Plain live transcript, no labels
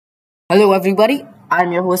Hello, everybody.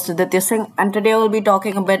 I'm your host Aditya Singh, and today we'll be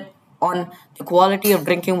talking a bit on the quality of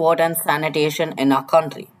drinking water and sanitation in our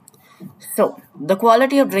country. So, the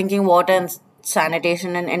quality of drinking water and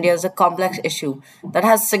sanitation in India is a complex issue that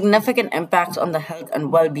has significant impacts on the health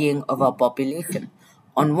and well being of our population.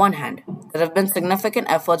 On one hand, there have been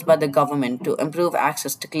significant efforts by the government to improve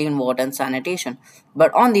access to clean water and sanitation,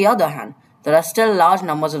 but on the other hand, there are still large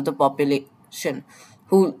numbers of the population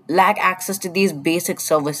who lack access to these basic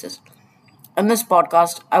services. In this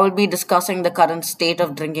podcast, I will be discussing the current state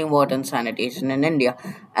of drinking water and sanitation in India,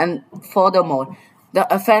 and furthermore, the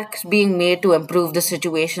effects being made to improve the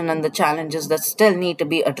situation and the challenges that still need to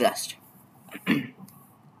be addressed.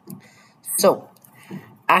 So,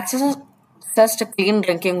 access to clean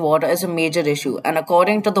drinking water is a major issue, and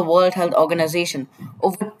according to the World Health Organization,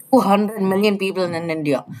 over 200 million people in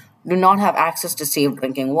India do not have access to safe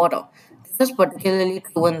drinking water. This is particularly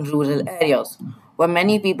true in rural areas, where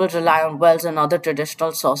many people rely on wells and other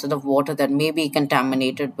traditional sources of water that may be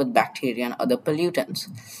contaminated with bacteria and other pollutants.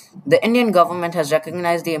 The Indian government has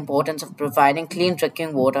recognized the importance of providing clean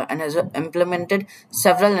drinking water and has implemented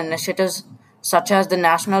several initiatives such as the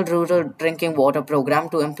National Rural Drinking Water Program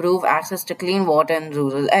to improve access to clean water in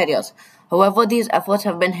rural areas. However, these efforts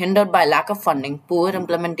have been hindered by lack of funding, poor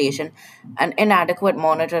implementation, and inadequate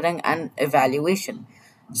monitoring and evaluation.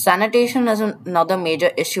 Sanitation is another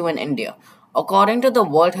major issue in India. According to the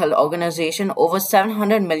World Health Organization, over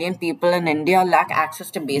 700 million people in India lack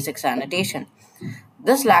access to basic sanitation.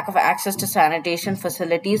 This lack of access to sanitation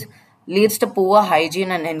facilities leads to poor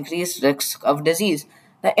hygiene and increased risks of disease.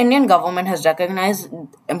 The Indian government has recognized the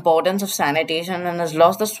importance of sanitation and has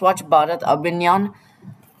launched the Swachh Bharat Abhiyan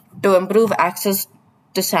to improve access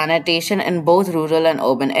to sanitation in both rural and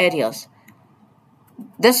urban areas.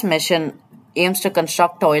 This mission aims to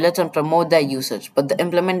construct toilets and promote their usage, but the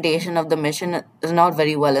implementation of the mission is not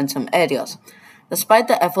very well in some areas. Despite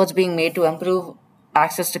the efforts being made to improve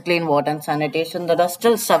access to clean water and sanitation, there are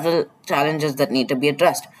still several challenges that need to be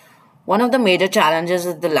addressed. One of the major challenges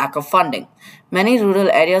is the lack of funding. Many rural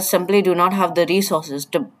areas simply do not have the resources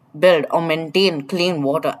to build or maintain clean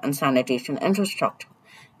water and sanitation infrastructure.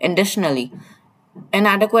 Additionally,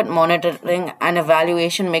 inadequate monitoring and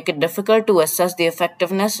evaluation make it difficult to assess the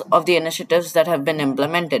effectiveness of the initiatives that have been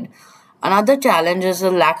implemented. Another challenge is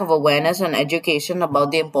the lack of awareness and education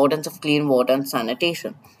about the importance of clean water and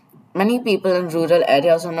sanitation. Many people in rural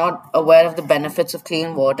areas are not aware of the benefits of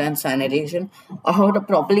clean water and sanitation or how to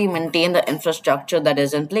properly maintain the infrastructure that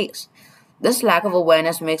is in place. This lack of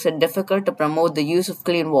awareness makes it difficult to promote the use of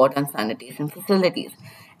clean water and sanitation facilities.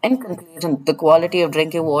 In conclusion, the quality of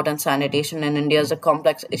drinking water and sanitation in India is a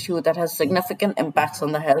complex issue that has significant impacts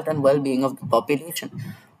on the health and well being of the population.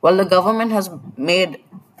 While the government has made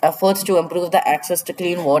efforts to improve the access to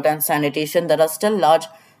clean water and sanitation, there are still large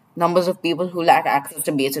numbers of people who lack access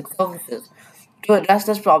to basic services. To address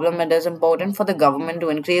this problem, it is important for the government to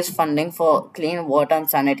increase funding for clean water and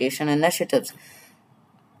sanitation initiatives,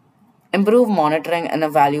 improve monitoring and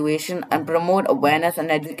evaluation, and promote awareness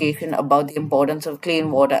and education about the importance of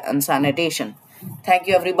clean water and sanitation. Thank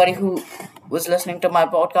you, everybody who was listening to my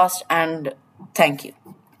podcast, and thank you.